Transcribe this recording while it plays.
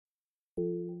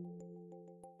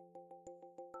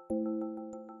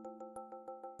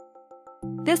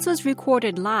This was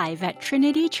recorded live at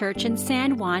Trinity Church in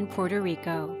San Juan, Puerto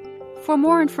Rico. For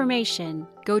more information,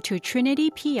 go to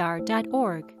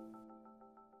trinitypr.org.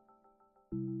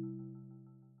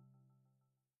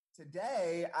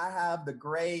 Today, I have the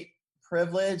great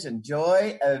privilege and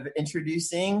joy of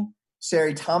introducing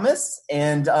Shari Thomas.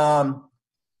 And,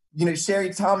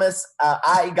 Shari Thomas,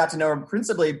 I got to know her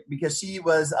principally because she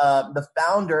was the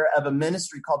founder of a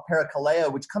ministry called Parakaleo,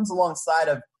 which comes alongside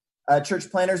of church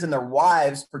planners and their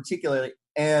wives particularly.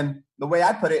 And the way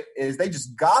I put it is they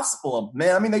just gospel them,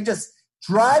 man. I mean, they just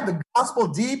drive the gospel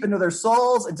deep into their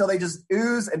souls until they just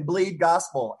ooze and bleed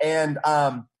gospel. And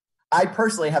I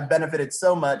personally have benefited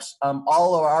so much.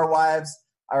 All of our wives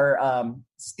are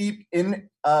steeped in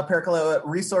Parakaleo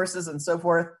resources and so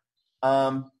forth.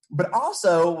 But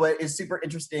also what is super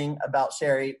interesting about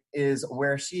Shari is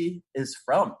where she is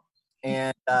from.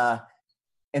 And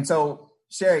so,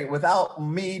 Shari, without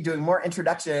me doing more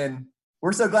introduction,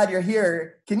 we're so glad you're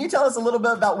here. Can you tell us a little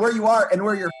bit about where you are and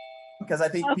where you're from? Because I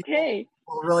think people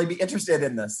will really be interested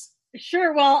in this.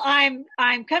 Sure. Well, I'm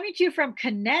coming to you from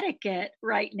Connecticut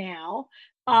right now,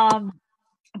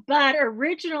 but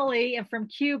originally I'm from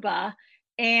Cuba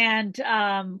and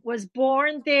was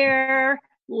born there,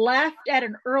 left at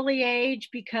an early age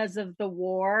because of the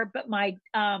war. But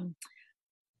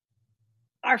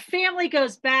our family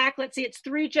goes back, let's see, it's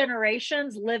 3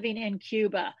 generations living in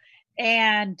Cuba.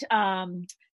 And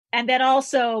then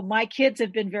also my kids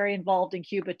have been very involved in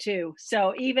Cuba too.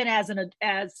 So even as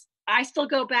I still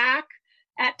go back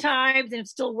at times and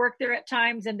still work there at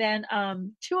times. And then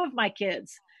 2 of my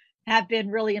kids have been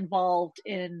really involved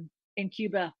in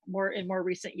Cuba in more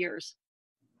recent years.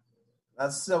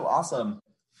 That's so awesome.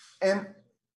 And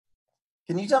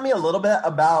can you tell me a little bit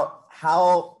about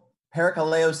how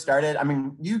Parakaleo started? I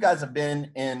mean, you guys have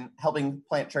been in helping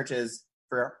plant churches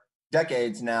for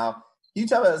decades now. Can you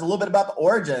tell us a little bit about the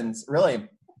origins, really?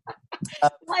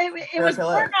 It was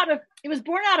born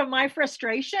out of my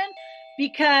frustration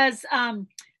because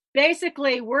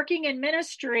basically working in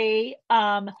ministry,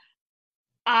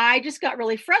 I just got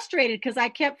really frustrated because I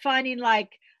kept finding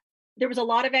like there was a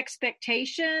lot of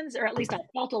expectations, or at least I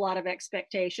felt a lot of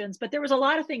expectations, but there was a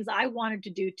lot of things I wanted to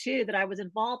do too that I was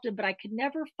involved in, but I could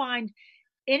never find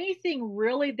anything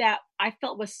really that I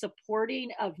felt was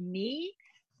supporting of me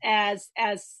as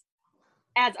a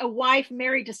wife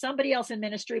married to somebody else in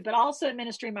ministry, but also in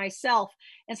ministry myself.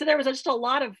 And so there was just a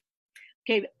lot of,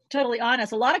 totally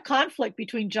honest, a lot of conflict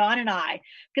between John and I,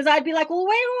 because I'd be like, well,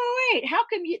 wait, how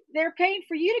come they're paying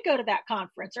for you to go to that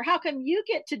conference? Or how come you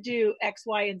get to do X,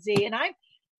 Y, and Z? And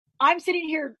I'm sitting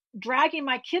here dragging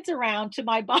my kids around to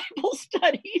my Bible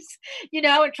studies,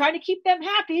 and trying to keep them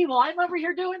happy while I'm over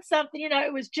here doing something.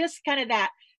 It was just kind of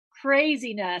that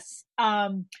craziness.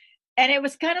 And it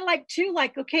was kind of like,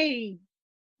 okay,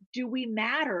 do we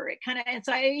matter? And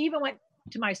so I even went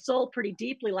to my soul pretty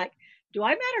deeply, like, do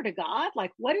I matter to God?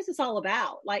 Like, what is this all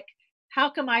about? Like, how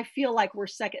come I feel like we're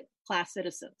second-class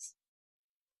citizens?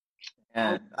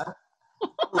 And I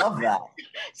love that.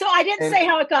 So I didn't say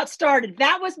how it got started.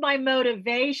 That was my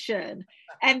motivation.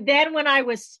 And then when I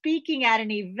was speaking at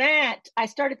an event, I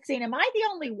started seeing, am I the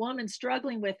only woman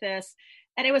struggling with this?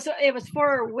 And it was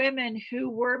for women who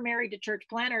were married to church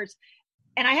planners.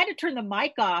 And I had to turn the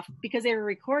mic off because they were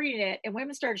recording it, and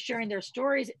women started sharing their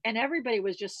stories and everybody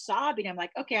was just sobbing. I'm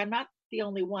like, okay, I'm not the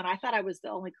only one. I thought I was the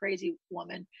only crazy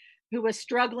woman who was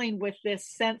struggling with this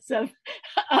sense of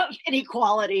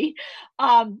inequality.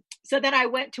 So then I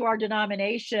went to our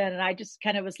denomination and I just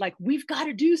kind of was like, we've got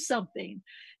to do something.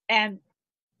 And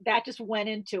that just went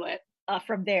into it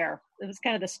from there. It was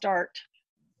kind of the start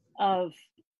of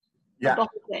the whole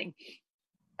thing.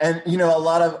 And, a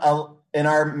lot of, in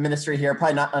our ministry here,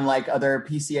 probably not unlike other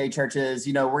PCA churches,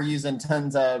 we're using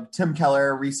tons of Tim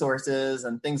Keller resources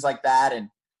and things like that. And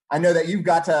I know that you've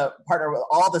got to partner with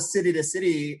all the city to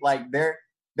city, like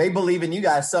they believe in you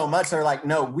guys so much. They're like,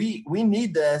 no, we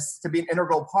need this to be an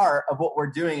integral part of what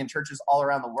we're doing in churches all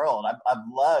around the world. I've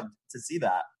loved to see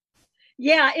that.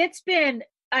 Yeah,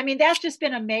 that's just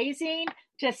been amazing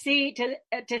to see.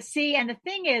 And the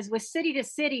thing is, with city to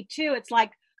city too, it's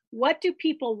like, what do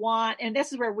people want? And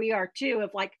this is where we are too,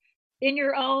 of like in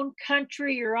your own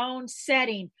country, your own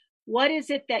setting, what is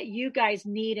it that you guys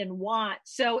need and want?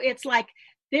 So it's like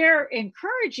they're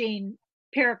encouraging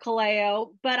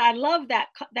Parakaleo, but I love that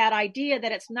idea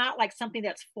that it's not like something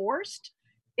that's forced.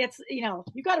 It's, you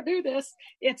got to do this.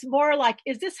 It's more like,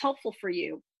 is this helpful for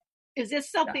you? Is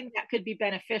this something that could be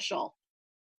beneficial?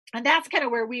 And that's kind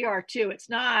of where we are too.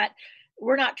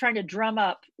 We're not trying to drum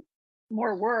up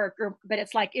more work, but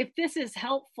it's like, if this is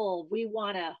helpful, we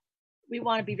want to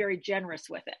be very generous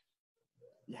with it.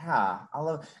 Yeah, I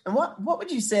love. And what would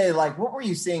you say, like, what were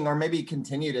you seeing, or maybe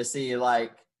continue to see,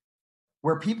 like,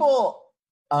 where people,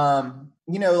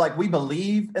 like, we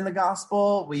believe in the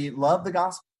gospel, we love the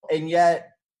gospel, and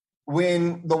yet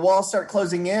when the walls start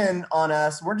closing in on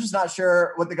us, we're just not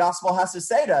sure what the gospel has to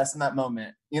say to us in that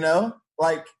moment,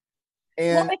 like,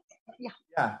 and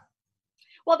yeah.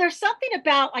 Well, there's something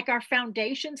about, like, our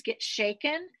foundations get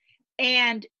shaken.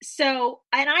 And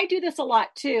I do this a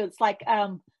lot too. It's like,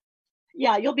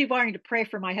 you'll be wanting to pray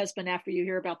for my husband after you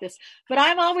hear about this, but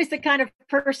I'm always the kind of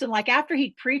person, like, after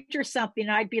he'd preach or something,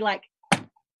 I'd be like,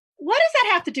 what does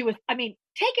that have to do with,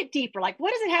 take it deeper. Like,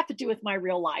 what does it have to do with my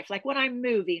real life? Like, when I'm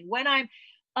moving, when I'm,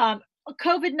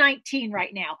 COVID-19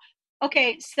 right now.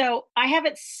 Okay. So I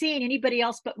haven't seen anybody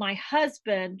else but my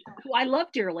husband, who I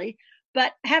love dearly,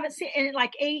 but haven't seen in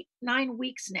like 8-9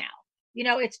 weeks now.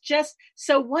 It's just,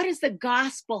 so what does the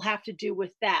gospel have to do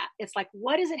with that? It's like,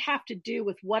 what does it have to do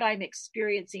with what I'm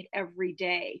experiencing every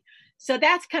day? So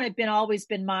that's kind of always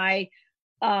been my,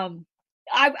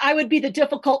 I would be the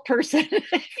difficult person,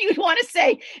 if you'd want to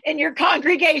say, in your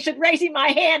congregation, raising my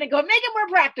hand and going, make it more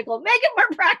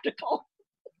practical.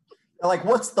 Like,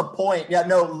 what's the point? Yeah,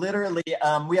 no, literally,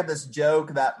 we have this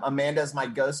joke that Amanda's my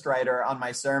ghostwriter on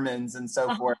my sermons and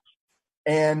so forth.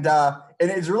 And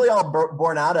it's really all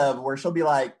born out of where she'll be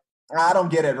like, I don't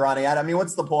get it, Ronnie.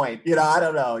 What's the point? I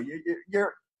don't know.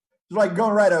 You're like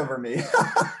going right over me.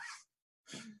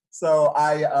 So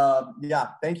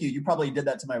thank you. You probably did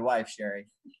that to my wife, Shari.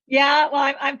 Yeah,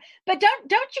 well, but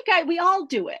don't you guys, we all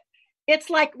do it. It's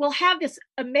like, we'll have this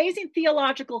amazing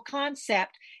theological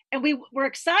concept and we're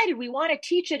excited. We want to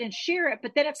teach it and share it.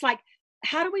 But then it's like,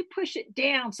 how do we push it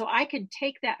down so I can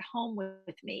take that home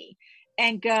with me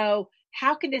and go,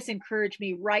 how can this encourage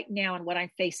me right now in what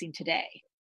I'm facing today?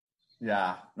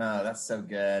 Yeah, no, that's so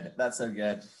good. That's so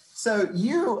good. So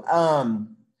you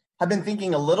have been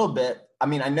thinking a little bit.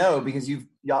 I know because you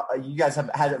guys have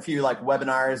had a few, like,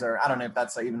 webinars, or I don't know if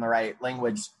that's even the right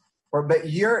language, but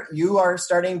you are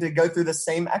starting to go through the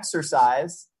same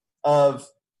exercise of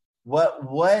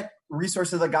what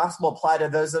resources of the gospel apply to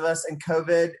those of us in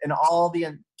COVID and all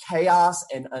the chaos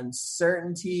and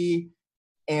uncertainty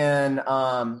and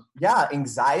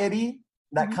anxiety,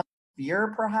 that kind of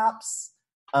fear, perhaps,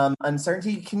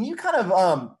 uncertainty. Can you kind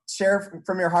of share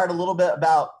from your heart a little bit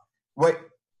about what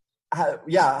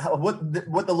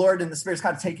the Lord and the Spirit is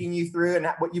kind of taking you through, and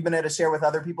what you've been able to share with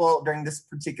other people during this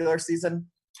particular season?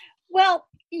 Well,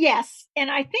 yes. And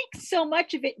I think so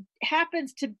much of it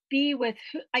happens to be with,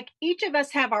 like, each of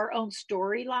us have our own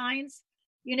storylines,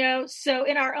 so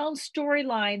in our own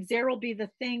storylines, there will be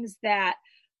the things that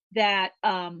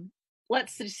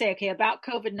let's just say, okay, about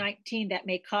COVID-19 that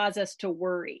may cause us to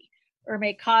worry, or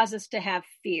may cause us to have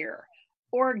fear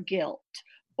or guilt,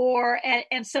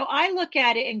 and so I look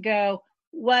at it and go,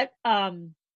 what,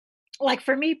 like,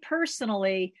 for me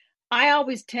personally, I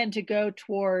always tend to go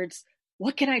towards,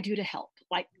 what can I do to help?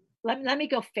 Like, let me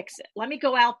go fix it. Let me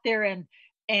go out there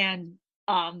and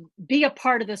be a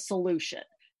part of the solution.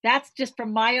 That's just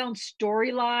from my own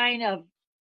storyline of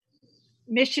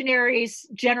missionaries,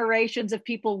 generations of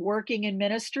people working in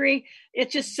ministry.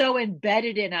 It's just so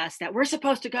embedded in us that we're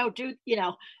supposed to go do,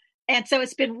 and so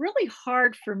it's been really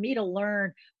hard for me to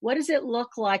learn, what does it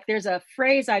look like? There's a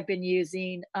phrase I've been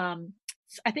using.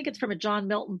 I think it's from a John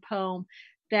Milton poem,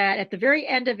 that at the very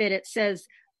end of it, it says,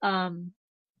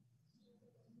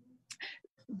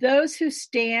 those who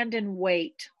stand and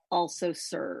wait also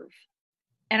serve.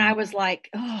 And I was like,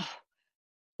 oh,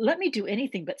 let me do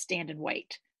anything but stand and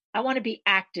wait. I want to be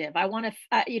active. I want to,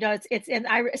 and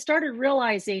I started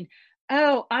realizing,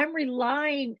 oh, I'm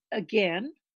relying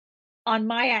again on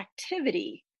my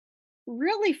activity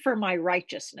really for my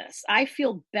righteousness. I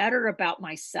feel better about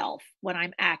myself when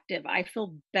I'm active. I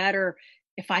feel better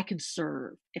if I can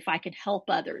serve, if I can help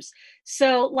others.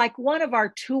 So, like, one of our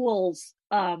tools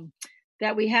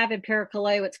that we have in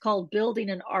Parakaleo, it's called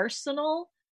building an arsenal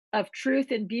of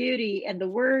truth and beauty. And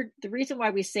the reason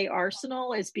why we say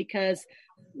arsenal is because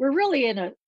we're really in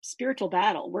a spiritual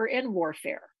battle. We're in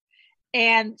warfare.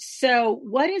 And so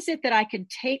what is it that I can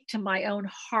take to my own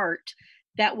heart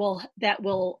that will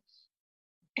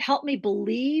help me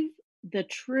believe the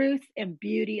truth and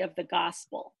beauty of the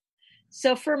gospel?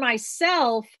 So for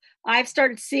myself, I've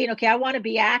started seeing, okay, I want to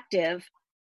be active.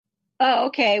 Oh,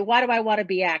 okay. Why do I want to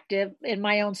be active? In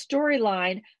my own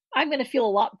storyline, I'm going to feel a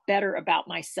lot better about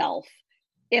myself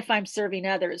if I'm serving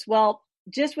others. Well,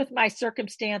 just with my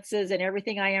circumstances and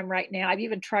everything I am right now, I've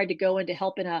even tried to go into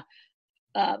helping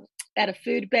at a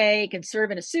food bank and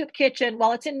serve in a soup kitchen.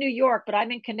 Well, it's in New York, but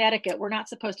I'm in Connecticut. We're not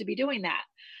supposed to be doing that.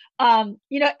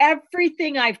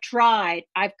 Everything I've tried,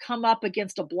 I've come up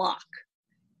against a block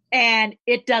and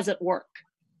it doesn't work.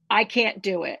 I can't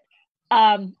do it.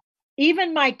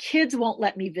 Even my kids won't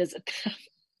let me visit them.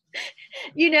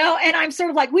 And I'm sort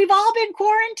of like, we've all been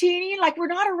quarantining, like we're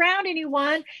not around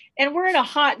anyone, and we're in a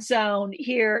hot zone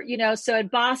here, so in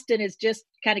Boston is just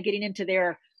kind of getting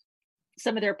into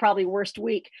some of their probably worst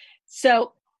week.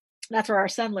 So that's where our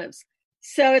son lives.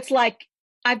 So it's like,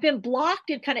 I've been blocked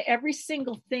in kind of every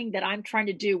single thing that I'm trying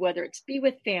to do, whether it's be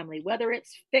with family, whether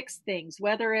it's fix things,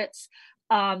 whether it's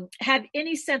have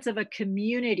any sense of a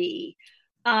community.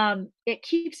 It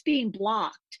keeps being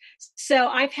blocked. So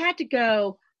I've had to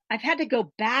go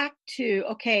back to,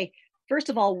 okay, first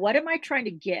of all, what am I trying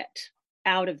to get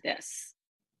out of this?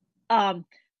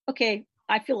 Okay,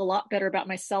 I feel a lot better about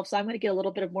myself, so I'm going to get a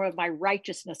little bit more of my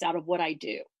righteousness out of what I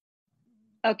do.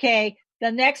 Okay,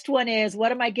 the next one is,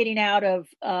 what am I getting out of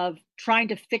trying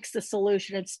to fix the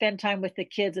solution and spend time with the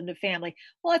kids and the family?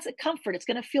 Well, it's a comfort. It's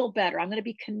going to feel better. I'm going to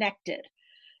be connected.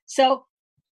 So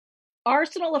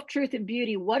arsenal of truth and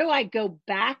beauty, what do I go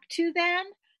back to then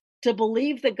to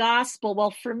believe the gospel? Well,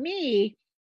 for me,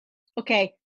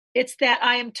 okay, it's that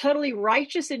I am totally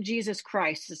righteous in Jesus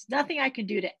Christ. There's nothing I can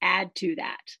do to add to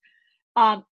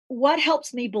that. What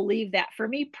helps me believe that? For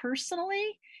me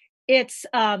personally, it's,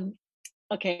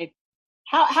 okay,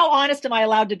 how honest am I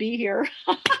allowed to be here?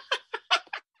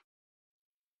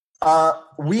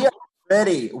 We are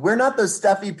gritty. We're not those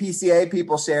stuffy PCA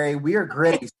people, Shari. We are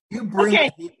gritty. You bring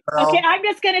the heat, girl. Okay, I'm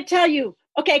just going to tell you.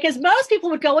 Okay, because most people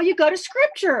would go, well, you go to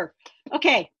scripture.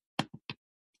 Okay.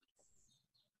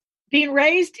 Being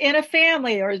raised in a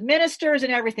family or as ministers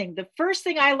and everything, the first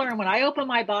thing I learn when I open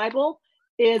my Bible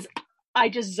is I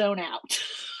just zone out.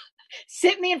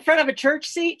 Sit me in front of a church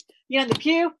seat, in the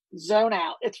pew, zone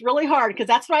out. It's really hard because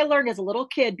that's what I learned as a little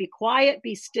kid. Be quiet,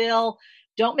 be still,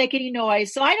 don't make any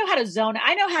noise. So I know how to zone.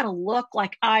 I know how to look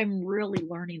like I'm really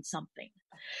learning something,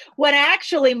 when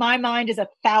actually my mind is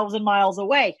 1,000 miles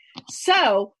away.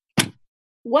 So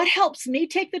what helps me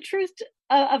take the truth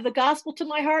of the gospel to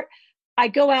my heart? I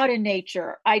go out in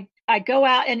nature. I go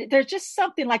out, and there's just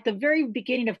something like the very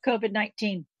beginning of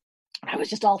COVID-19. I was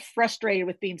just all frustrated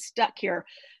with being stuck here.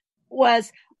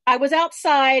 I was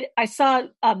outside. I saw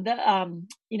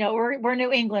we're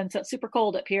New England, so it's super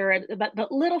cold up here,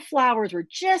 but little flowers were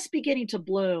just beginning to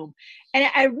bloom. And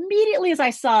I immediately, as I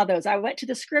saw those, I went to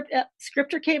the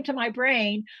scripture came to my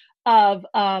brain of,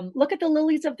 look at the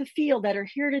lilies of the field that are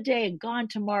here today and gone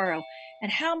tomorrow.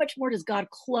 And how much more does God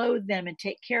clothe them and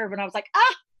take care of them? And I was like,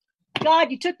 God,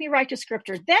 you took me right to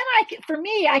scripture. Then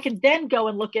I can then go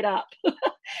and look it up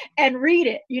and read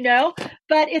it,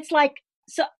 but it's like,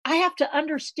 so I have to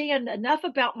understand enough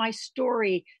about my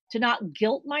story to not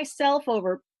guilt myself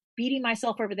over beating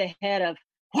myself over the head of,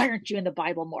 why aren't you in the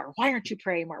Bible more? Why aren't you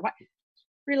praying more?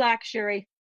 Relax, Shari.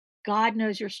 God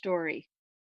knows your story.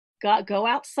 God, go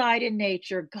outside in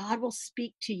nature. God will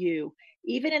speak to you,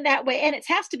 even in that way. And it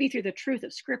has to be through the truth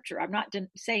of scripture. I'm not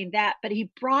saying that, but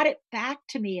he brought it back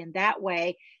to me in that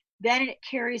way. Then it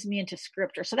carries me into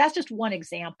scripture. So that's just one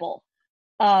example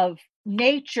of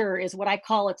nature is what I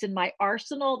call it's in my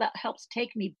arsenal that helps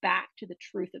take me back to the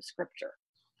truth of scripture.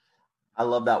 I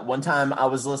love that. One time I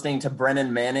was listening to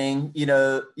Brennan Manning, you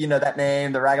know that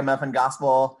name, the Ragamuffin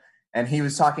Gospel, and he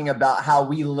was talking about how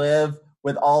we live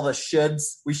with all the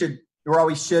shoulds.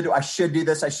 I should do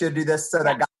this, so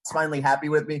that God's finally happy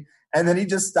with me. And then he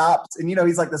just stops, and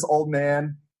he's like this old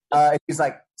man. He's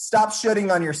like, stop shoulding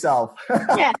on yourself.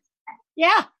 Yes.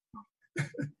 Yeah.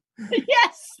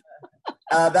 Yes.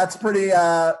 That's pretty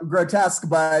grotesque,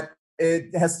 but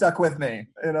it has stuck with me.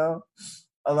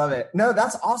 I love it. No,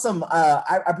 that's awesome.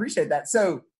 I appreciate that.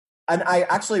 So, and I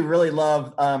actually really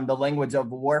love the language of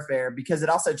warfare because it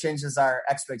also changes our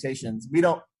expectations.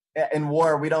 In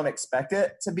war, we don't expect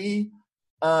it to be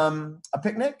a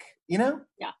picnic,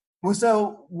 Yeah.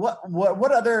 So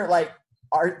what other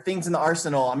things in the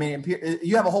arsenal? I mean,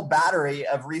 you have a whole battery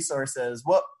of resources.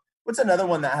 What's another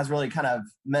one that has really kind of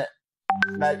meant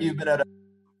that you've been able to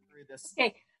through this?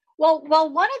 Okay. Well,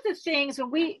 one of the things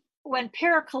when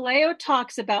Parakaleo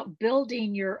talks about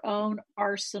building your own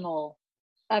arsenal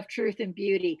of truth and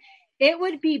beauty, it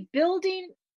would be building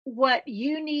what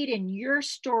you need in your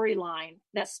storyline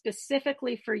that's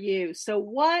specifically for you. So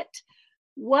what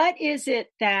is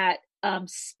it that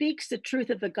speaks the truth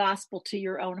of the gospel to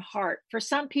your own heart? For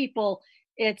some people,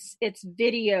 it's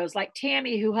videos like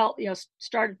Tammy, who helped,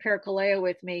 started Parakaleo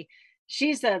with me.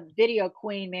 she's a video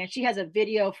queen, man. She has a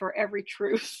video for every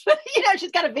truth.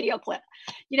 She's got a video clip.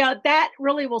 That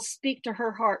really will speak to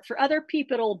her heart. For other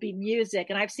people, it'll be music.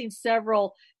 And I've seen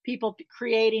several people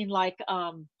creating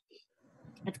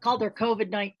it's called their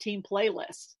COVID-19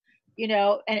 playlist,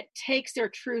 and it takes their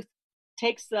truth,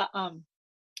 takes the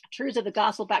truths of the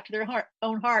gospel back to their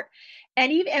own heart.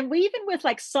 And even with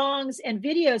like songs and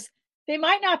videos, they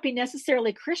might not be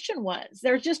necessarily Christian ones.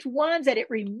 They're just ones that it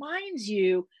reminds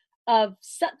you of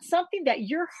something that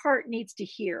your heart needs to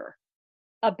hear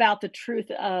about the truth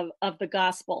of the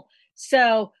gospel.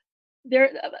 So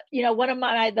there, one of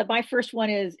my first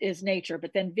one is nature,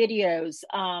 but then videos,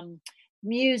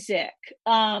 music.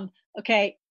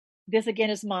 Okay, this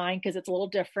again is mine because it's a little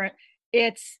different.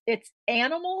 It's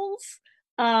animals.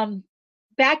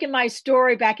 Back in my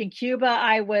story, back in Cuba,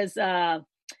 I was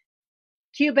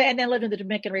Cuba and then lived in the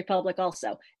Dominican Republic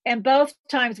also. And both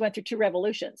times went through 2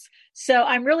 revolutions. So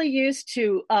I'm really used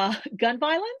to gun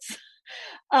violence.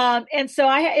 And so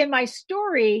in my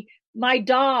story, my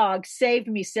dog saved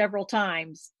me several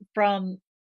times from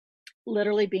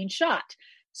literally being shot.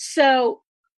 So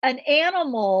an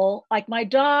animal like my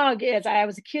dog is, I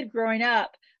was a kid growing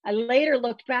up. I later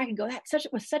looked back and go, that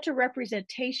was such a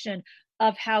representation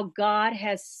of how God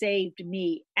has saved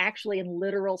me actually in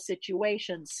literal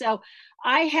situations. So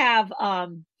I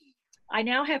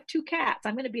now have 2 cats.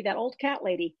 I'm going to be that old cat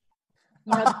lady,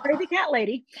 the crazy cat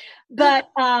lady. But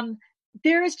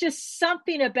there is just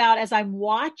something about, as I'm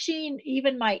watching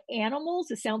even my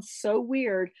animals, it sounds so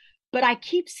weird, but I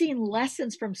keep seeing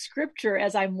lessons from scripture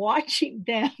as I'm watching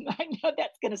them. I know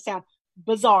that's going to sound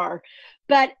bizarre,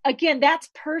 but again, that's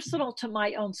personal to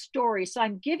my own story. So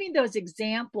I'm giving those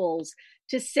examples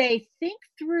to say, think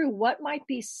through what might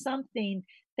be something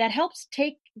that helps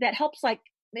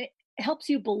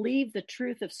you believe the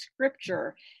truth of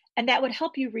scripture, and that would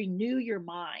help you renew your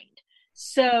mind.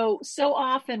 So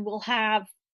often we'll have,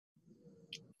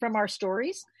 from our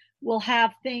stories, we'll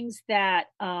have things that,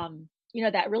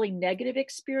 that really negative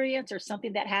experience or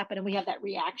something that happened and we have that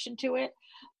reaction to it.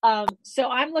 So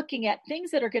I'm looking at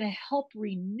things that are going to help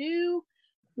renew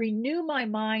my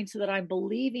mind so that I'm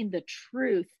believing the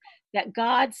truth that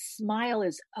God's smile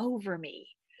is over me,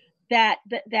 that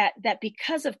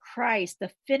because of Christ, the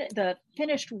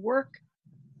finished work,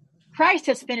 Christ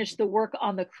has finished the work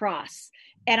on the cross,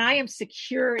 and I am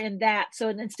secure in that. So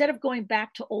instead of going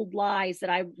back to old lies that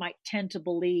I might tend to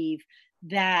believe,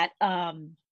 that like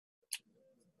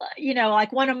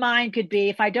one of mine could be,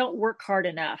 if I don't work hard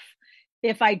enough,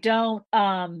 if I don't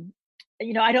I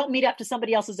don't meet up to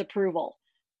somebody else's approval,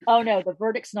 oh no, the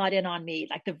verdict's not in on me,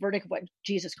 like the verdict of what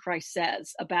Jesus Christ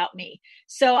says about me.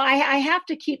 So I have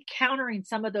to keep countering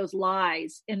some of those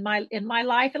lies in my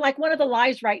life. And like one of the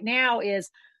lies right now is,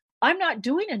 I'm not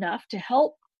doing enough to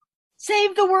help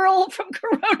save the world from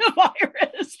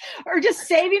coronavirus, or just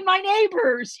saving my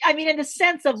neighbors. I mean, in the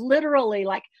sense of literally,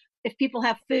 like, if people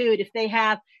have food, if they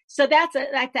have, so that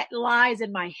lies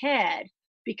in my head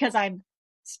because I'm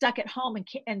stuck at home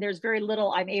and there's very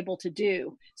little I'm able to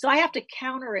do. So I have to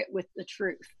counter it with the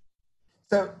truth.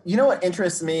 So, what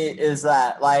interests me is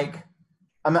that, like,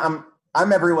 I'm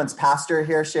everyone's pastor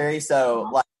here, Shari. So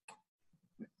like,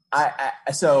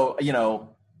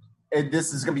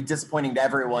 this is going to be disappointing to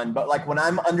everyone, but like when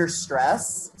I'm under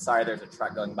stress, sorry, there's a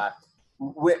truck going by.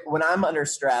 When I'm under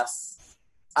stress,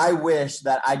 I wish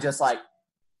that I just, like,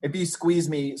 if you squeeze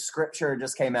me, scripture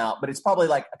just came out, but it's probably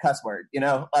like a cuss word,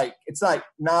 like it's like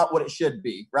not what it should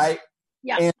be. Right.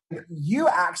 Yeah. And you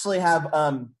actually have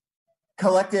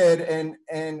collected and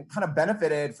kind of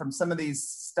benefited from some of these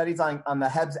studies on the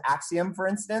Hebb's axiom, for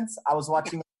instance. I was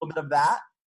watching a little bit of that.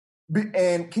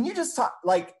 And can you just talk,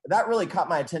 like, that really caught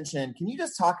my attention. Can you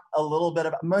just talk a little bit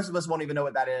about, most of us won't even know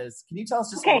what that is. Can you tell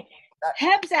us just okay.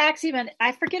 Hebb's axiom, and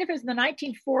I forget if it was in the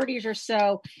 1940s or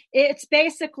so. It's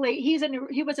basically, he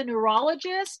was a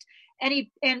neurologist, and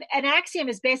an axiom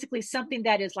is basically something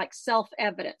that is like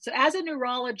self-evident. So as a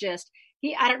neurologist,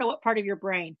 I don't know what part of your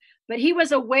brain, but he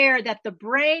was aware that the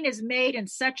brain is made in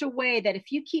such a way that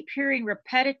if you keep hearing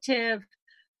repetitive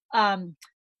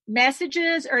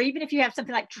messages, or even if you have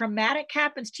something like traumatic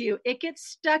happens to you, it gets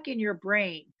stuck in your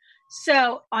brain.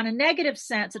 So on a negative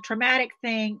sense, a traumatic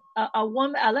thing, a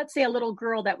woman, let's say a little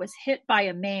girl that was hit by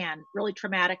a man really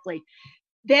traumatically,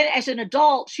 then as an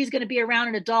adult, she's going to be around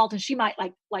an adult and she might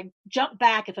like jump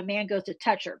back if a man goes to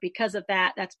touch her because of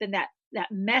that. That's been that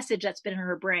message that's been in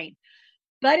her brain.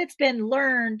 But it's been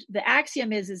learned, the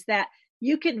axiom is that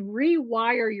you can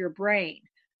rewire your brain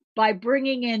by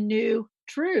bringing in new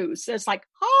truths. So it's like,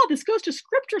 this goes to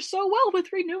scripture so well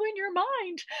with renewing your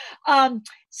mind.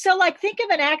 So like think of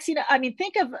an action. I mean,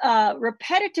 think of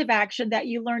repetitive action that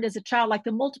you learned as a child, like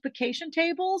the multiplication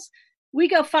tables. We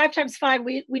go 5 times 5.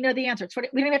 We know the answer. We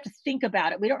don't even have to think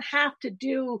about it. We don't have to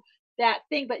do that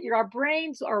thing, but our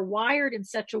brains are wired in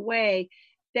such a way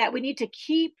that we need to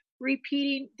keep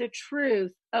repeating the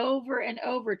truth over and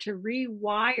over to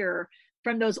rewire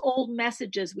from those old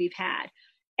messages we've had.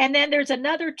 And then there's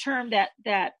another term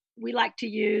that we like to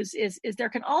use is there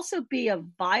can also be a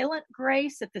violent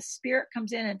grace that the Spirit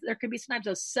comes in, and there can be sometimes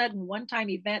those sudden one-time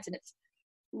events, and it's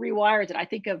rewires it. I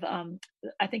think of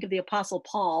the Apostle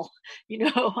Paul,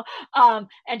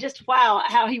 and just wow,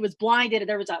 how he was blinded, and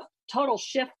there was a total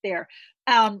shift there.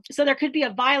 So there could be a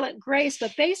violent grace,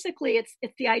 but basically it's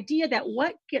the idea that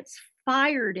what gets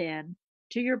fired in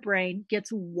to your brain gets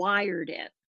wired in.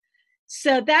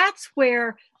 So that's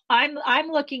where I'm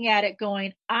looking at it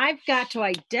going, I've got to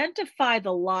identify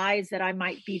the lies that I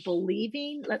might be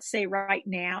believing, let's say right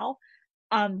now.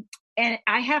 And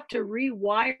I have to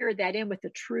rewire that in with the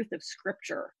truth of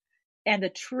Scripture and the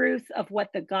truth of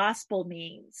what the gospel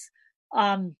means.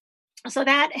 So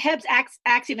that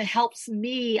acts even helps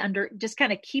me just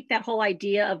kind of keep that whole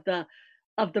idea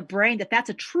of the brain, that's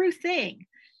a true thing,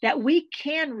 that we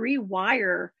can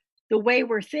rewire the way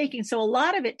we're thinking. So a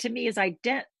lot of it to me is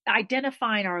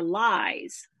identifying our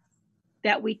lies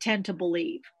that we tend to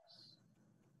believe.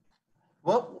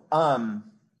 Well,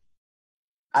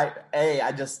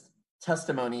 I just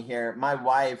testimony here. My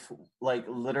wife, like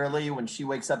literally when she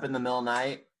wakes up in the middle of the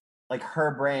night, like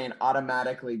her brain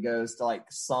automatically goes to like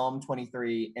Psalm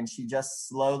 23, and she just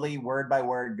slowly, word by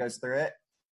word, goes through it.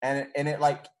 And it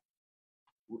like,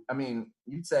 I mean,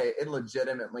 you'd say it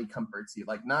legitimately comforts you,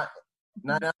 like not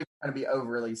even trying to be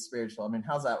overly spiritual. I mean,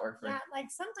 how's that work for you? Yeah,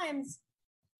 like sometimes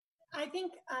I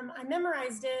think I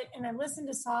memorized it, and I listened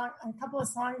to a couple of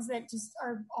songs that just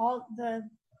are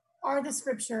the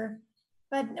scripture.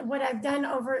 But what I've done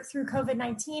through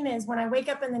COVID-19 is when I wake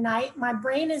up in the night, my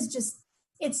brain is just,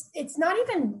 it's not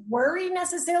even worry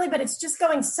necessarily, but it's just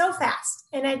going so fast.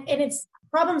 And it's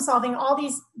problem solving all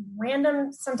these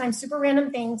random, sometimes super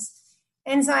random things.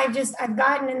 And so I've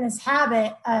gotten in this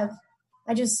habit of,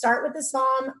 I just start with the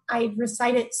Psalm. I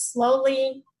recite it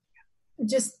slowly,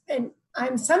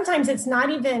 sometimes it's not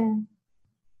even,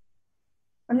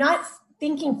 I'm not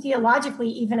thinking theologically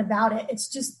even about it. It's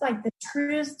just like the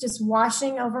truth just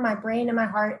washing over my brain and my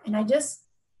heart. And I just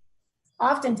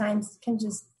oftentimes can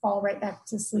just fall right back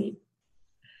to sleep.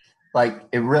 Like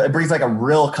it brings like a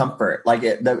real comfort. Like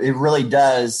it really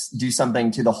does do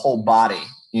something to the whole body,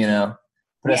 Yeah,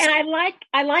 and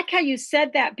I like how you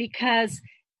said that, because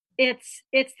it's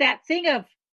that thing of,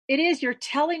 you're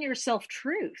telling yourself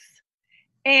truth.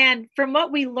 And from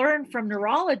what we learn from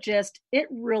neurologists, it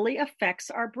really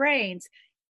affects our brains.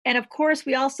 And of course,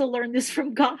 we also learn this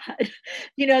from God,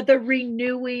 the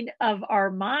renewing of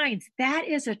our minds. That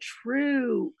is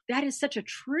such a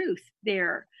truth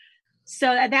there. So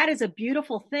that is a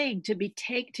beautiful thing to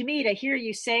hear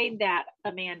you saying that,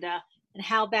 Amanda, and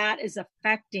how that is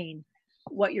affecting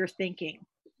what you're thinking,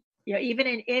 even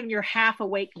in your half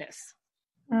awakeness.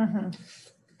 Mm-hmm.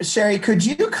 Shari, could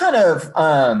you kind of,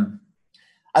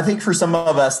 I think for some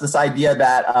of us, this idea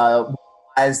that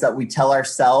lies that we tell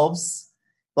ourselves,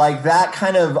 like that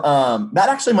kind of, that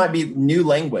actually might be new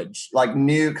language, like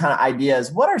new kind of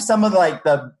ideas. What are some of like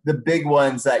the big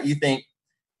ones that you think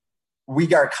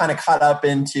we are kind of caught up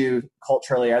into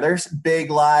culturally? Are there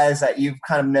big lies that you've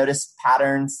kind of noticed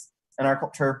patterns in our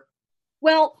culture?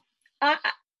 Well,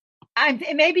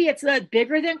 maybe it's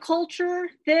bigger than culture,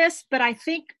 but I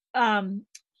think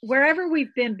wherever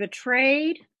we've been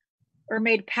betrayed or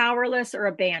made powerless or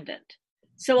abandoned.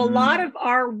 So a lot of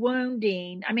our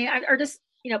wounding, are just,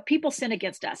 people sin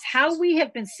against us. How we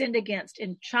have been sinned against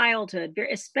in childhood,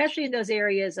 especially in those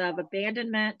areas of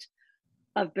abandonment,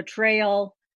 of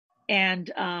betrayal,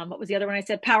 and what was the other one I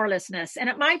said? Powerlessness. And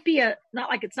it might be it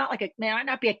might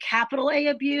not be a capital A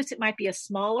abuse. It might be a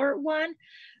smaller one.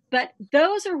 But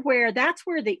that's where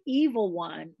the evil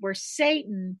one, where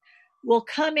Satan will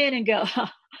come in and go,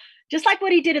 just like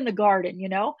what he did in the garden,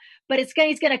 but he's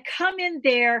going to come in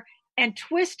there and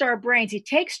twist our brains. He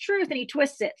takes truth and he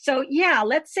twists it. So yeah,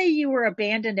 let's say you were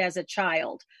abandoned as a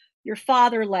child. Your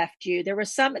father left you.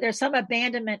 There's some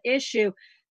abandonment issue.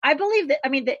 I believe that,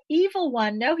 the evil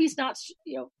one, no, he's not,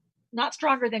 not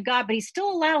stronger than God, but he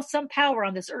still allows some power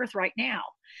on this earth right now.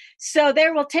 So they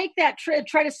will take that,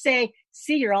 try to say,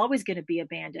 see, you're always going to be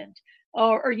abandoned.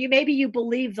 Or maybe you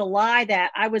believe the lie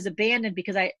that I was abandoned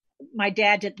because my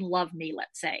dad didn't love me,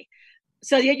 let's say.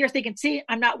 So you're thinking, see,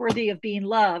 I'm not worthy of being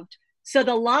loved. So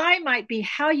the lie might be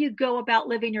how you go about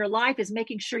living your life is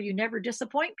making sure you never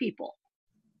disappoint people.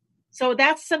 So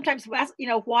that's sometimes,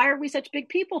 why are we such big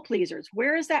people pleasers?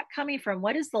 Where is that coming from?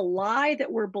 What is the lie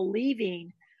that we're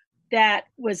believing that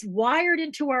was wired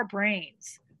into our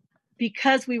brains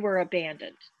because we were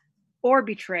abandoned or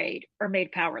betrayed or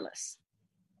made powerless?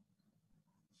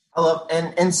 I love,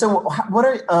 and so what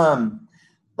are,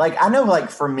 I know,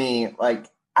 for me,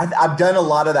 I've done a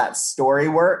lot of that story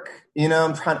work,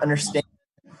 I'm trying to understand,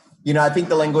 I think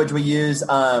the language we use,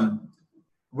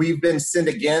 we've been sinned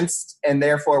against, and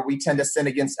therefore we tend to sin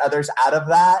against others out of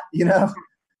that, and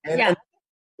that,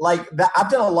 I've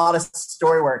done a lot of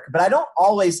story work, but I don't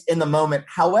always in the moment,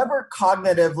 however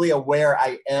cognitively aware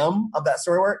I am of that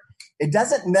story work, it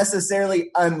doesn't necessarily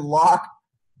unlock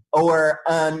or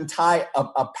untie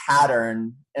a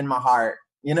pattern in my heart.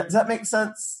 Does that make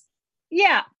sense?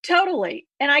 Yeah, totally.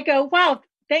 And I go, wow,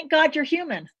 thank God you're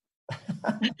human.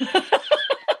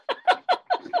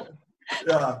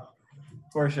 Yeah,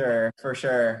 for sure. For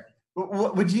sure.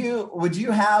 Would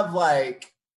you have I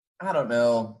don't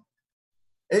know.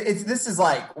 This is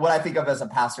what I think of as a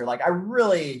pastor. I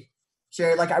really,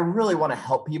 Shari, I really want to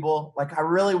help people. I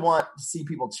really want to see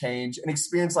people change and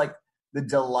experience the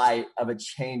delight of a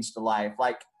changed life.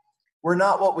 We're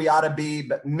not what we ought to be,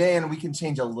 but man, we can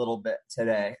change a little bit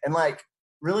today. And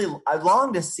really, I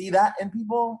long to see that in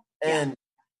people. And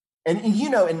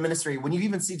in ministry, when you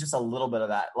even see just a little bit of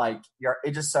that,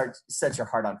 it just sets your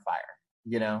heart on fire,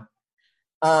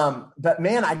 But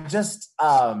man, I just,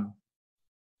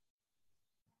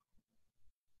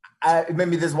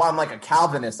 maybe this is why I'm a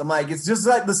Calvinist. I'm it's just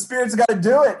the Spirit's got to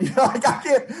do it.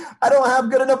 I don't have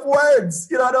good enough words.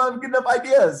 I don't have good enough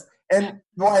ideas. And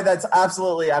why that's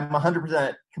absolutely, I'm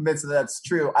 100% convinced that that's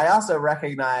true. I also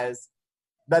recognize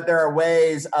that there are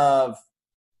ways of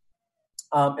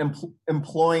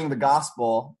employing the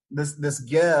gospel, this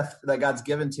gift that God's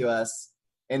given to us,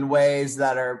 in ways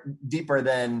that are deeper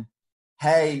than,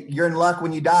 hey, you're in luck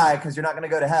when you die because you're not going to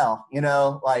go to hell.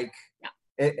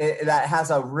 That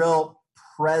has a real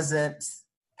present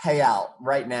payout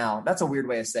right now. That's a weird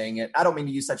way of saying it. I don't mean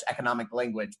to use such economic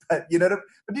language, but you know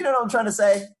what I'm trying to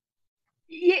say?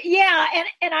 Yeah.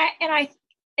 And I,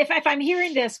 if I'm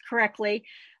hearing this correctly,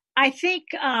 I think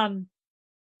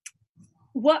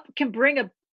what can bring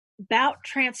about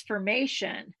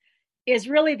transformation is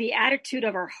really the attitude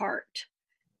of our heart.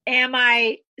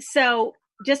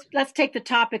 Just let's take the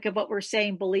topic of what we're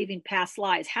saying, believing past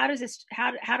lies. How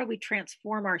do we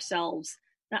transform ourselves?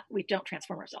 We don't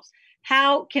transform ourselves.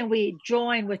 How can we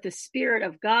join with the Spirit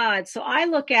of God? So I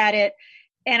look at it,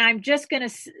 and I'm just going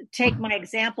to take my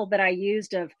example that I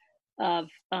used of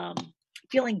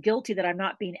feeling guilty that I'm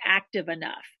not being active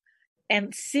enough,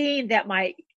 and seeing that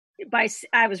what I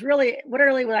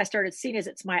started seeing is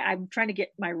I'm trying to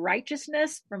get my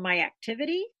righteousness from my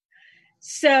activity.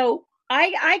 So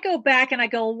I go back and I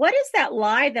go, what is that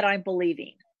lie that I'm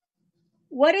believing?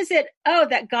 What is it? Oh,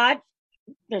 that God,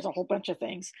 there's a whole bunch of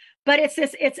things, but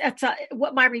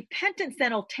what my repentance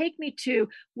then will take me to,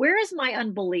 where is my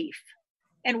unbelief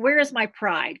and where is my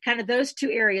pride? Kind of those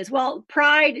two areas. Well,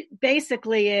 pride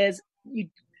basically is,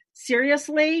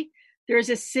 seriously, there's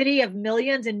a city of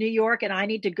millions in New York and I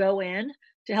need to go in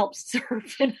to help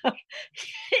serve.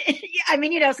 I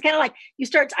mean, it's kind of like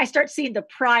I start seeing the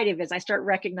pride of it. I start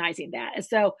recognizing that. And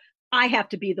so I have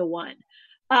to be the one.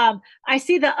 I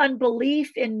see the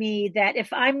unbelief in me that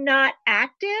if I'm not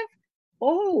active,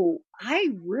 I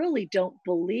really don't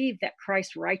believe that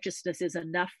Christ's righteousness is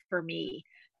enough for me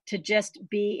to just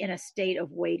be in a state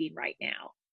of waiting right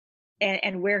now.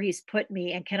 And where he's put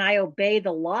me, and can I obey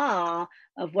the law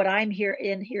of what I'm here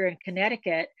in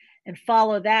Connecticut and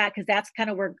follow that? Because that's kind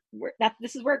of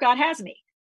this is where God has me,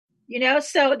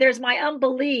 so there's my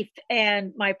unbelief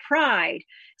and my pride.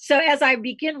 So as I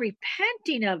begin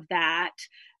repenting of that,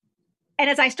 and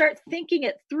as I start thinking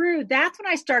it through, that's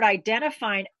when I start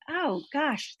identifying, oh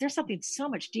gosh, there's something so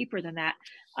much deeper than that.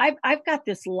 I've got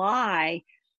this lie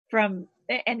from,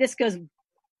 and this goes,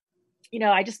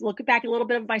 I just look back a little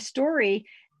bit of my story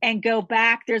and go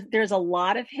back. There's a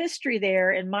lot of history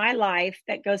there in my life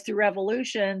that goes through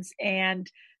revolutions, and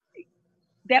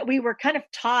that we were kind of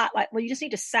taught, you just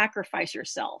need to sacrifice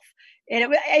yourself.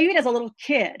 And even as a little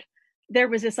kid, there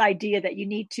was this idea that you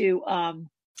need to,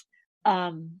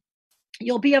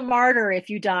 you'll be a martyr if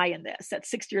you die in this at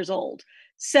 6 years old.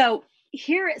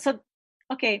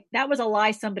 Okay, that was a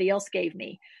lie somebody else gave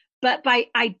me. But by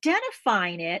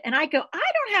identifying it, and I go,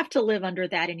 I don't have to live under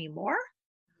that anymore.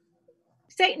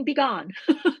 Satan, be gone.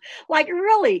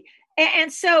 Really.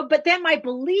 And so, but then my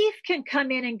belief can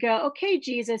come in and go, okay,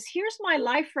 Jesus, here's my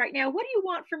life right now. What do you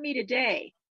want from me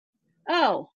today?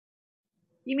 Oh,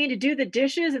 You mean to do the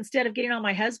dishes instead of getting on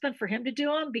my husband for him to do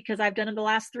them because I've done them the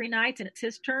last 3 nights and it's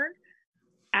his turn?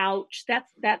 Ouch.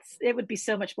 It would be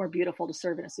so much more beautiful to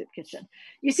serve in a soup kitchen.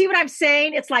 You see what I'm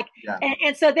saying? It's like, yeah.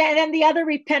 And so then the other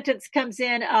repentance comes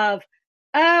in of,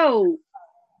 oh,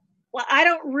 well, I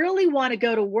don't really want to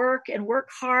go to work and work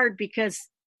hard because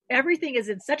everything is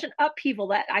in such an upheaval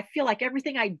that I feel like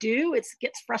everything I do, it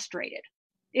gets frustrated.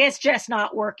 It's just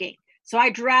not working. So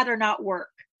I'd rather not work.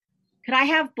 Could I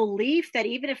have belief that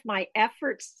even if my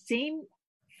efforts seem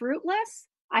fruitless,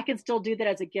 I can still do that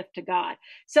as a gift to God?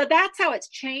 So that's how it's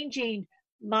changing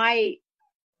my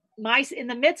in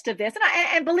the midst of this.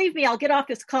 And believe me, I'll get off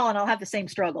this call and I'll have the same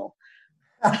struggle.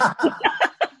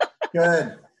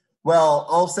 Good. Well,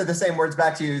 I'll say the same words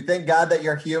back to you. Thank God that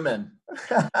you're human.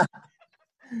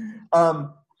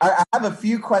 I have a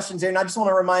few questions here, and I just want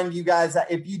to remind you guys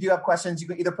that if you do have questions, you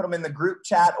can either put them in the group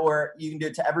chat or you can do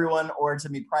it to everyone or to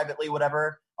me privately,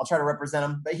 whatever. I'll try to represent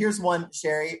them. But here's one,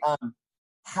 Shari.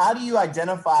 How do you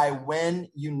identify when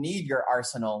you need your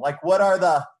arsenal? Like, what are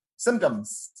the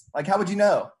symptoms? Like, how would you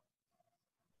know?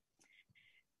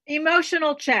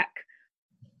 Emotional check.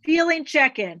 Feeling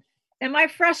check-in. Am I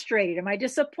frustrated? Am I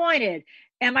disappointed?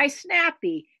 Am I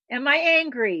snappy? Am I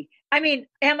angry? I mean,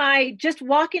 am I just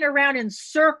walking around in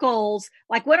circles?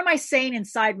 Like, what am I saying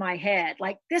inside my head?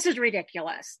 Like, this is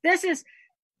ridiculous. This is,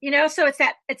 so it's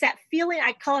that feeling.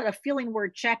 I call it a feeling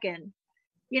word check-in,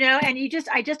 and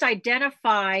I just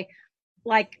identify,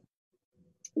 like,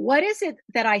 what is it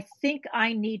that I think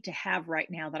I need to have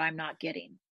right now that I'm not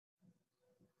getting?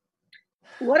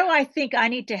 What do I think I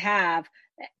need to have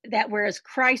that whereas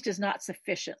Christ is not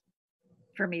sufficient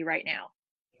for me right now?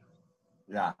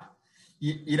 Yeah.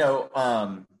 If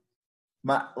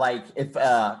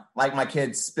my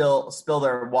kids spill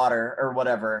their water or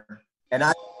whatever, and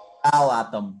I howl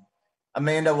at them,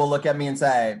 Amanda will look at me and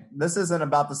say, "This isn't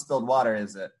about the spilled water,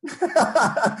 is it?"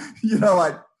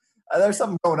 Like there's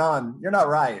something going on. You're not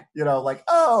right.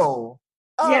 Oh,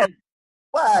 yeah.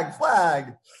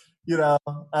 Flag.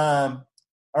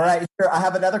 All right. Here, I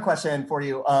have another question for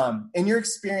you. In your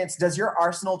experience, does your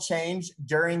arsenal change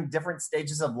during different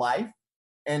stages of life?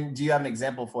 And do you have an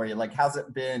example for you? Like, how's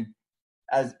it been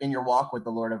as in your walk with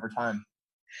the Lord over time?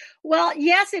 Well,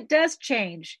 yes, it does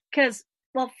change because,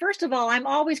 well, first of all, I'm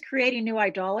always creating new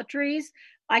idolatries.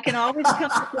 I can always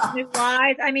come up with new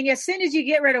lies. I mean, as soon as you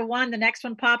get rid of one, the next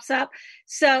one pops up.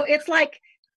 So it's like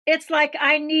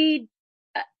I need.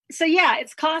 So yeah,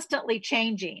 it's constantly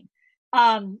changing.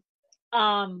 There's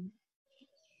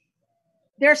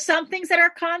some things that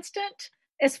are constant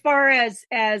as far as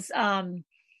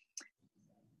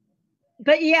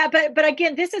but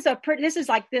again, this is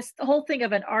like this whole thing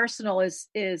of an arsenal is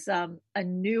a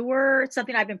newer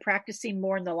something I've been practicing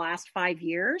more in the last 5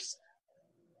 years.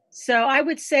 So I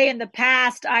would say in the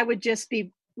past, I would just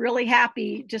be really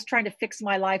happy just trying to fix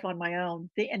my life on my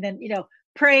own. And then,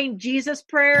 praying Jesus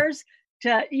prayers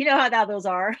to, how those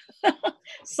are,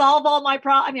 solve all my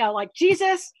problems. Like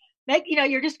Jesus,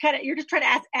 you're just trying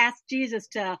to ask Jesus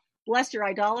to bless your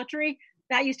idolatry.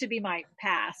 That used to be my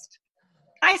past.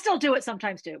 I still do it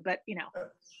sometimes too, but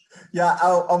Yeah.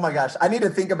 Oh my gosh. I need to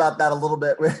think about that a little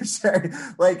bit with Shari.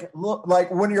 Like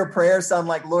when your prayers sound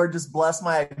like, "Lord, just bless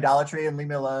my idolatry and leave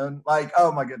me alone." Like,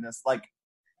 oh my goodness. Like,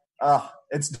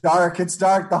 it's dark. It's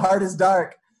dark. The heart is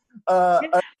dark.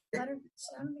 I don't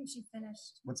think she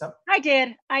finished. What's up? I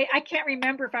did. I can't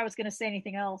remember if I was going to say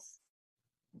anything else.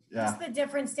 Yeah. Just the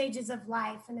different stages of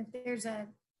life. And if there's an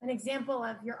example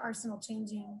of your arsenal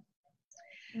changing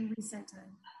in recent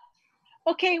time.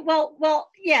 Okay,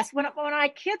 well, yes. When my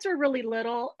kids were really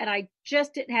little and I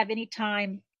just didn't have any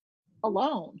time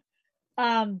alone,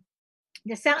 I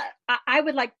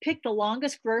would like pick the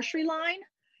longest grocery line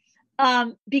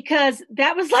because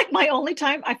that was like my only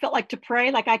time I felt like to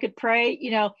pray. Like I could pray,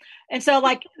 and so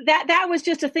like that was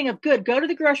just a thing of good. Go to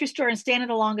the grocery store and stand in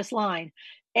the longest line,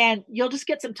 and you'll just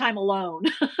get some time alone.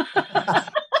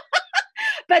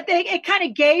 But it kind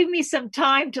of gave me some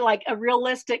time to like a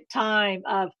realistic time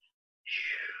of.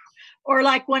 Or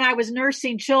like when I was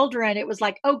nursing children, it was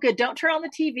like, oh, good. Don't turn on the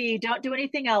TV. Don't do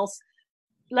anything else.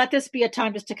 Let this be a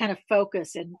time just to kind of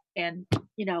focus and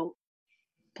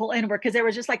pull inward. Because there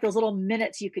was just like those little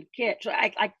minutes you could catch.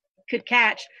 I could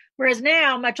catch. Whereas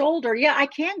now, much older, yeah, I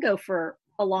can go for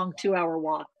a long 2-hour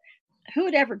walk. Who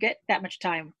would ever get that much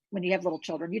time when you have little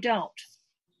children? You don't.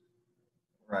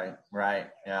 Right.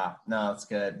 Yeah. No, that's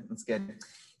good. That's good.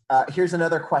 Here's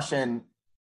another question,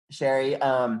 Shari.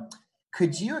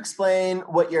 Could you explain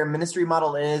what your ministry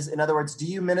model is? In other words, do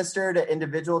you minister to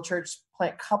individual church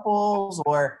plant couples,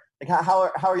 or like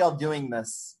how are y'all doing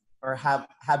this, or have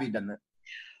you done that?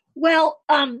 Well,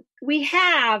 we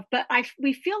have, but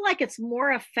we feel like it's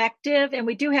more effective, and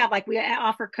we do have, like, we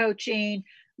offer coaching.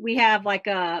 We have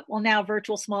now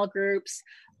virtual small groups.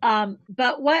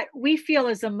 But what we feel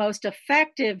is the most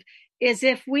effective is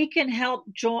if we can help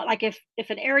join, like if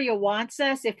an area wants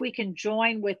us, if we can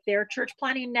join with their church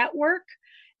planning network,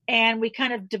 and we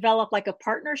kind of develop like a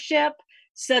partnership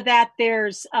so that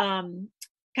there's kind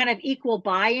of equal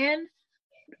buy-in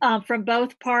from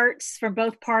both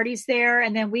parties there.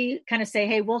 And then we kind of say,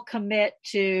 hey, we'll commit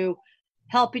to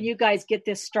helping you guys get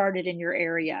this started in your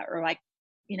area, or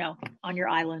on your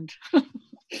island.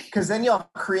 Because then you'll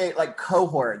create like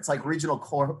cohorts, like regional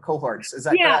cohorts. Is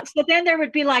that correct? So then there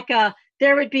would be like that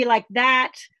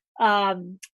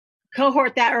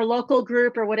cohort, that or local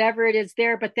group or whatever it is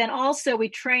there. But then also we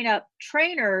train up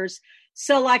trainers.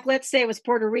 So like, let's say it was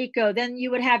Puerto Rico, then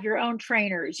you would have your own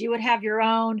trainers. You would have your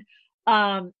own,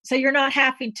 so you're not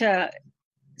having to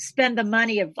spend the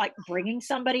money of like bringing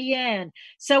somebody in.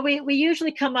 So we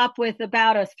usually come up with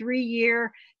about a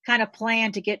 3-year kind of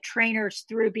plan to get trainers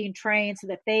through being trained so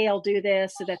that they'll do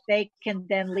this, so that they can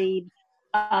then lead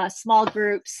small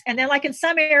groups. And then like in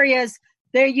some areas,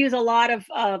 they use a lot of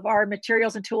our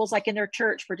materials and tools, like in their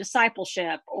church for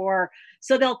discipleship, or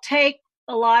so they'll take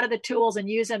a lot of the tools and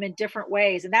use them in different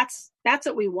ways. And that's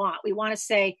what we want. We want to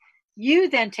say, you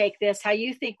then take this, how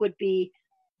you think would be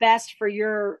best for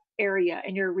your area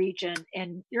and your region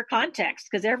and your context,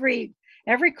 because every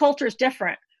culture is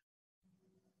different.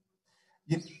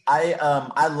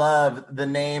 I love the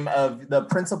name of the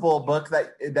principal book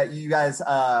that you guys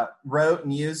wrote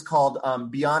and used, called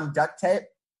Beyond Duct Tape.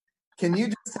 Can you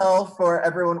just tell for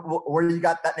everyone where you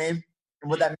got that name and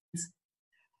what that means?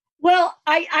 Well,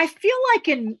 I feel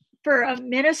like for a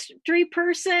ministry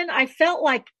person, I felt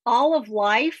like all of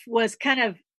life was kind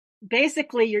of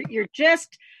basically you're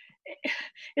just,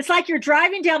 it's like you're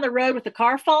driving down the road with the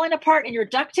car falling apart and you're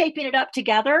duct taping it up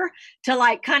together to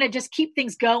like kind of just keep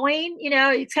things going.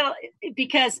 It's kind of,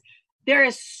 because there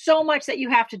is so much that you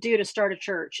have to do to start a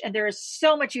church, and there is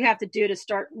so much you have to do to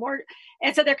start more.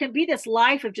 And so there can be this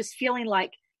life of just feeling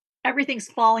like everything's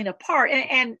falling apart.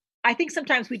 And I think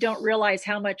sometimes we don't realize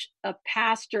how much a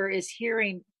pastor is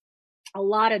hearing a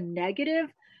lot of negative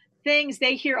things.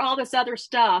 They hear all this other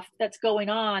stuff that's going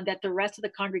on that the rest of the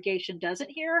congregation doesn't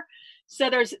hear. So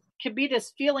can be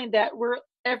this feeling that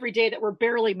every day that we're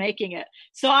barely making it.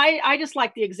 So I just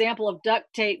like the example of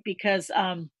duct tape because,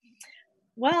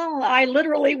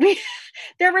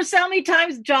 there were so many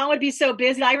times John would be so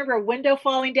busy. I remember a window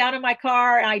falling down in my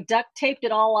car and I duct taped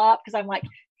it all up because I'm like,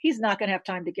 he's not going to have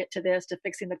time to get to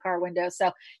fixing the car window.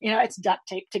 So, it's duct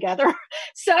taped together.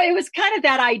 So it was kind of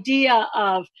that idea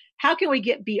of how can we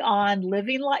get beyond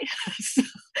living like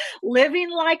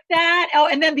that? Oh,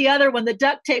 and then the other one, the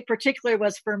duct tape particular,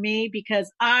 was for me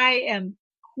because I am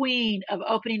queen of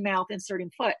opening mouth,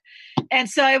 inserting foot. And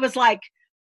so it was like,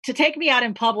 to take me out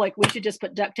in public, we should just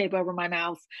put duct tape over my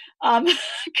mouth.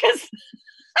 Because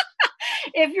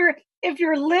if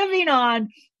you're living on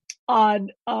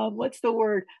what's the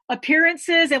word,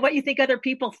 appearances and what you think other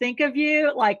people think of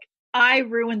you, like I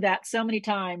ruined that so many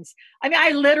times. I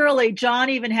mean,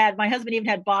 my husband even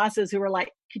had bosses who were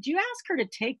like, could you ask her to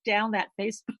take down that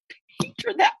Facebook page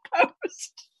or that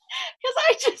post?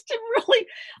 Because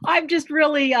I'm just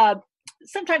really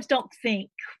sometimes don't think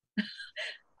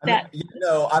that.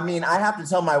 I have to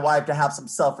tell my wife to have some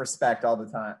self-respect all the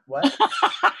time. What?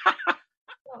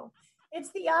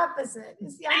 It's the opposite. I'm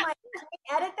like, can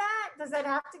we edit that? Does that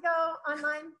have to go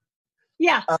online?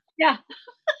 Yeah. Yeah.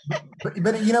 But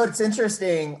it's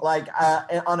interesting, like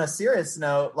on a serious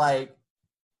note, like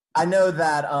I know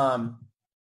that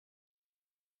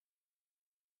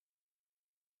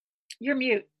You're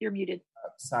muted.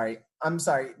 Sorry. I'm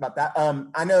sorry about that.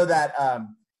 I know that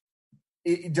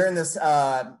during this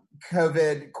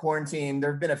COVID quarantine,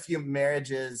 there have been a few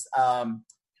marriages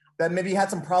that maybe had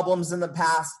some problems in the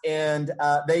past, and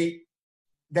they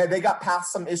got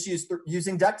past some issues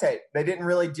using duct tape. They didn't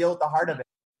really deal with the heart of it.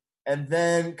 And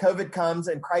then COVID comes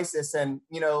and crisis, and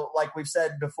like we've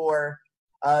said before,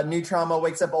 new trauma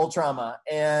wakes up old trauma,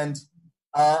 and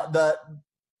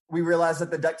we realized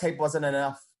that the duct tape wasn't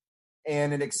enough,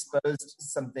 and it exposed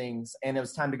some things, and it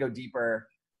was time to go deeper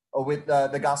with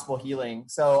the gospel healing.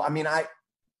 So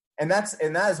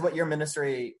that is what your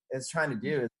ministry is trying to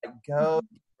do, is like go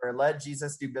or let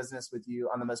Jesus do business with you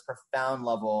on the most profound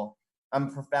level.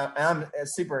 I'm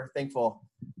super thankful.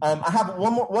 I have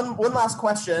one last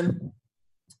question.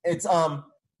 It's how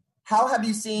have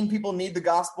you seen people need the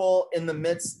gospel in the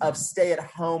midst of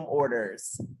stay-at-home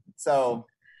orders? So,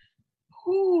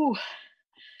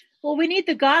 well, we need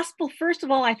the gospel first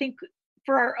of all, I think,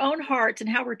 for our own hearts and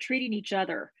how we're treating each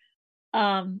other.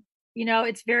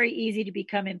 It's very easy to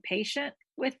become impatient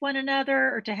with one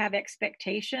another or to have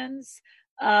expectations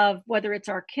of whether it's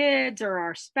our kids or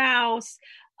our spouse.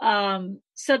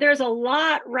 So there's a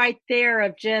lot right there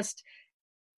of just,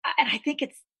 and I think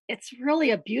it's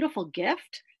really a beautiful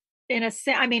gift in a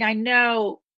sense. I mean, I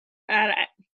know,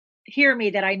 hear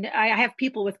me, that I have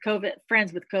people with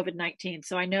friends with COVID-19.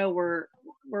 So I know we're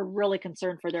really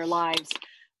concerned for their lives.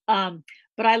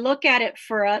 But I look at it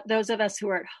for those of us who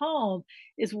are at home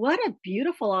is what a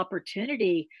beautiful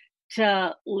opportunity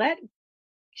to let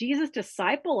Jesus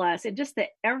disciple us in just the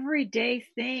everyday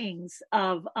things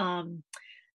of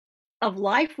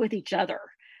life with each other.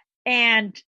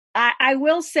 And I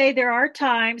will say there are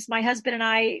times, my husband and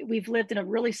I, we've lived in a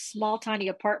really small, tiny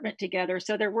apartment together.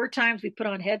 So there were times we put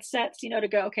on headsets, to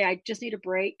go, okay, I just need a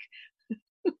break.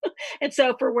 And so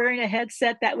if we're wearing a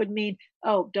headset, that would mean,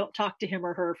 oh, don't talk to him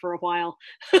or her for a while.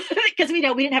 Because we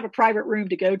didn't have a private room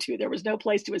to go to. There was no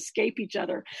place to escape each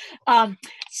other.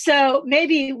 So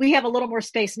maybe we have a little more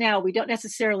space now. We don't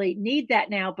necessarily need that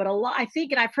now, but I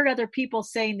think, and I've heard other people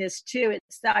saying this too,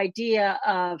 it's the idea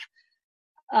of,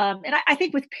 and I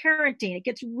think with parenting, it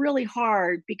gets really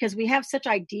hard because we have such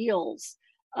ideals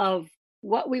of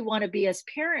what we want to be as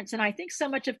parents. And I think so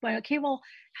much of going, okay, well,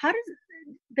 how does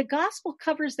the gospel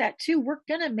covers that too? We're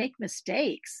going to make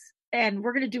mistakes and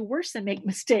we're going to do worse than make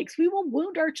mistakes. We will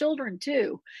wound our children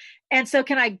too. And so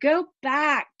can I go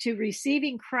back to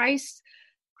receiving Christ's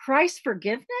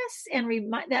forgiveness and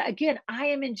remind that again, I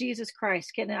am in Jesus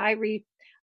Christ. Can I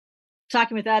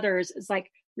talking with others is like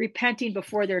repenting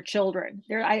before their children.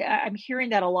 I'm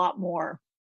hearing that a lot more.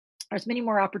 There's many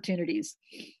more opportunities.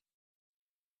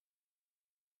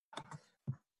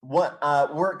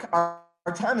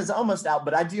 Our time is almost out,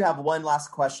 but I do have one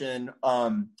last question.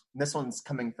 This one's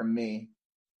coming from me,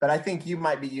 but I think you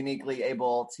might be uniquely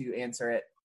able to answer it.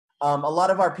 A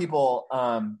lot of our people,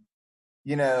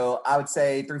 I would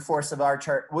say 3/4 of our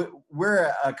church,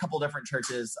 we're a couple different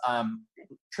churches.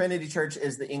 Trinity Church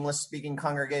is the English-speaking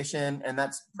congregation, and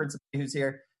that's principally who's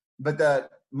here. But the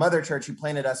mother church who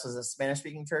planted us was a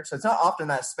Spanish-speaking church. So it's not often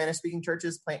that Spanish-speaking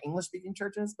churches plant English-speaking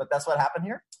churches, but that's what happened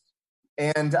here.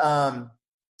 And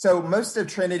so most of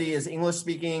Trinity is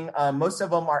English-speaking. Most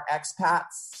of them are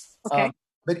expats. Okay.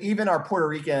 But even our Puerto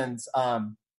Ricans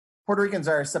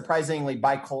are surprisingly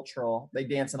bicultural. They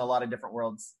dance in a lot of different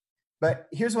worlds. But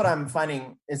here's what I'm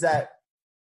finding is that,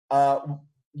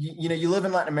 you live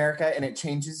in Latin America and it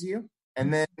changes you.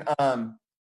 And then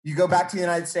you go back to the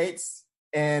United States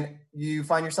and you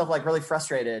find yourself like really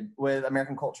frustrated with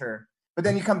American culture. But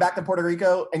then you come back to Puerto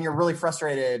Rico and you're really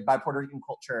frustrated by Puerto Rican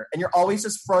culture. And you're always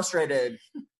just frustrated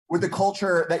with the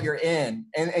culture that you're in.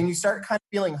 And you start kind of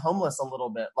feeling homeless a little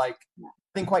bit, like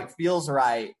nothing quite feels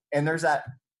right. And there's that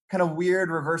kind of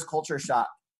weird reverse culture shock.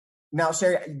 Now,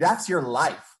 Shari, that's your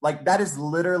life. Like that is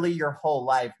literally your whole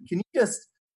life. Can you just,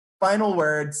 final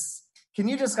words, can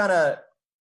you just kind of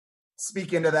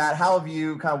speak into that? How have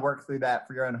you kind of worked through that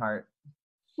for your own heart?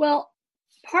 Well,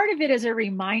 part of it is a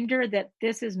reminder that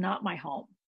this is not my home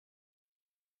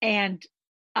and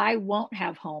I won't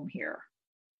have home here.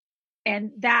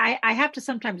 And that I have to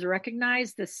sometimes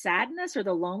recognize the sadness or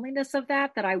the loneliness of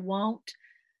that I won't.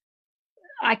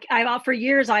 For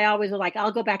years, I always was like,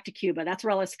 I'll go back to Cuba. That's where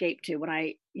I'll escape to when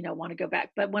I, want to go back.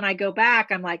 But when I go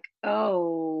back, I'm like,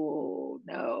 oh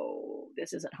no,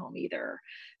 this isn't home either.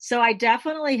 So I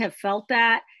definitely have felt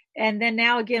that. And then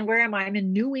now again, where am I? I'm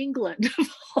in New England.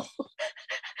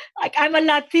 Like I'm a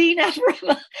Latina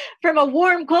from a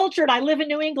warm culture and I live in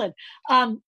New England.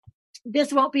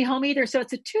 This won't be home either. So it's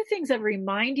the two things of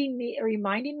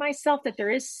reminding myself that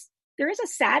there is a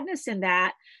sadness in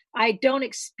that. I don't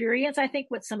experience, I think,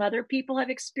 what some other people have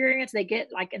experienced. They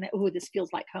get like, this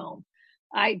feels like home.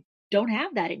 I don't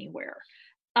have that anywhere.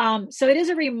 So it is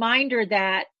a reminder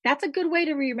that that's a good way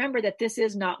to remember that this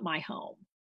is not my home.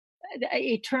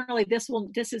 Eternally, this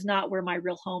is not where my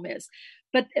real home is.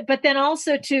 But then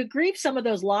also to grieve some of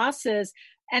those losses.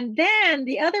 And then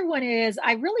the other one is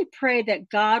I really pray that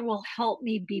God will help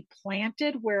me be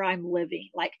planted where I'm living,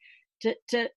 like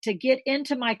to get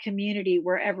into my community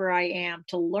wherever I am,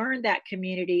 to learn that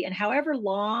community. And however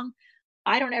long,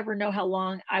 I don't ever know how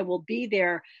long I will be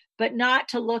there, but not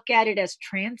to look at it as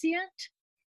transient.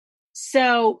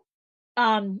 So,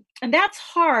 and that's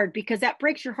hard because that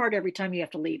breaks your heart every time you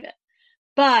have to leave it.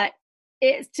 But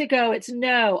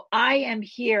no, I am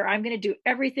here. I'm going to do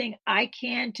everything I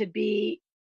can to be,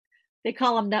 they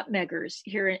call them nutmeggers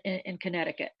here in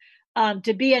Connecticut.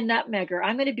 To be a nutmegger,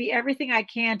 I'm going to be everything I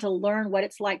can to learn what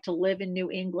it's like to live in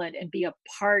New England and be a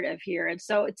part of here. And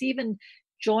so it's even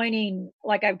joining,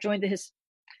 like I've joined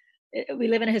we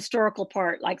live in a historical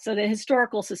part, like, so the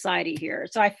historical society here.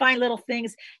 So I find little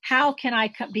things. How can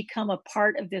I become a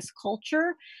part of this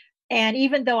culture? And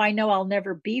even though I know I'll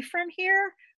never be from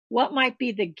here, what might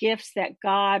be the gifts that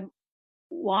God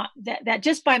want, that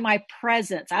just by my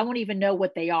presence, I won't even know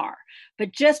what they are,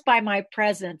 but just by my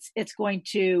presence, it's going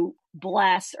to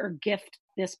bless or gift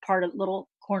this little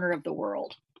corner of the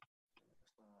world.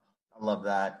 I love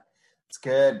that. It's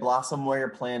good. Blossom where you're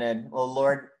planted. Well,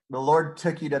 the Lord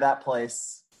took you to that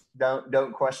place.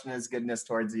 Don't question his goodness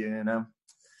towards you, you know?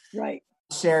 Right.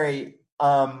 Shari,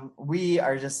 we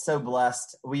are just so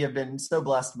blessed. We have been so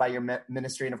blessed by your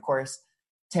ministry. And of course,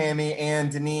 Tammy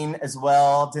and Deneen as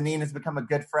well. Deneen has become a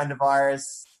good friend of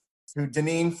ours.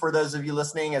 Deneen, for those of you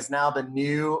listening, is now the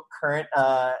new current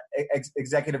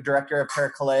executive director of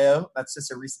Parakaleo. That's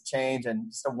just a recent change and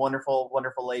just a wonderful,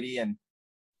 wonderful lady. And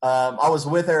I was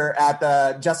with her at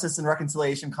the Justice and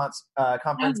Reconciliation conference.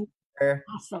 Awesome.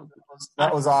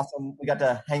 That was awesome. We got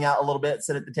to hang out a little bit,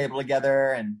 sit at the table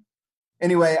together. And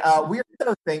anyway, we are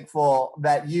so thankful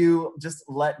that you just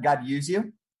let God use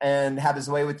you and have his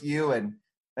way with you, and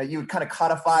that you would kind of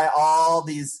codify all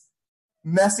these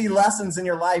messy lessons in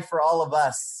your life for all of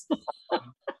us.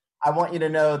 I want you to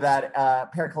know that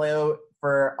Parakaleo,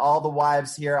 for all the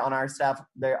wives here on our staff,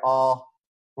 we're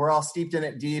all steeped in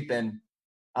it deep. And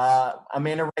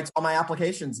Amanda writes all my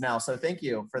applications now, so thank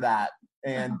you for that.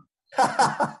 And and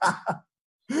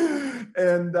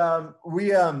there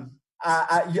are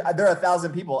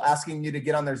 1,000 people asking you to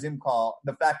get on their Zoom call.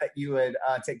 The fact that you would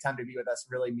take time to be with us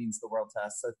really means the world to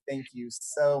us. So thank you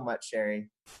so much, Shari.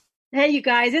 Hey, you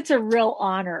guys, it's a real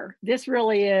honor. This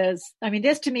really is. I mean,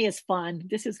 this to me is fun.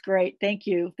 This is great. Thank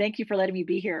you. Thank you for letting me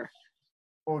be here.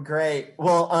 Well, great.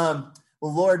 Well,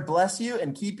 Lord bless you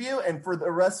and keep you. And for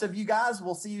the rest of you guys,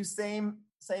 we'll see you same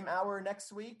hour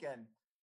next week. And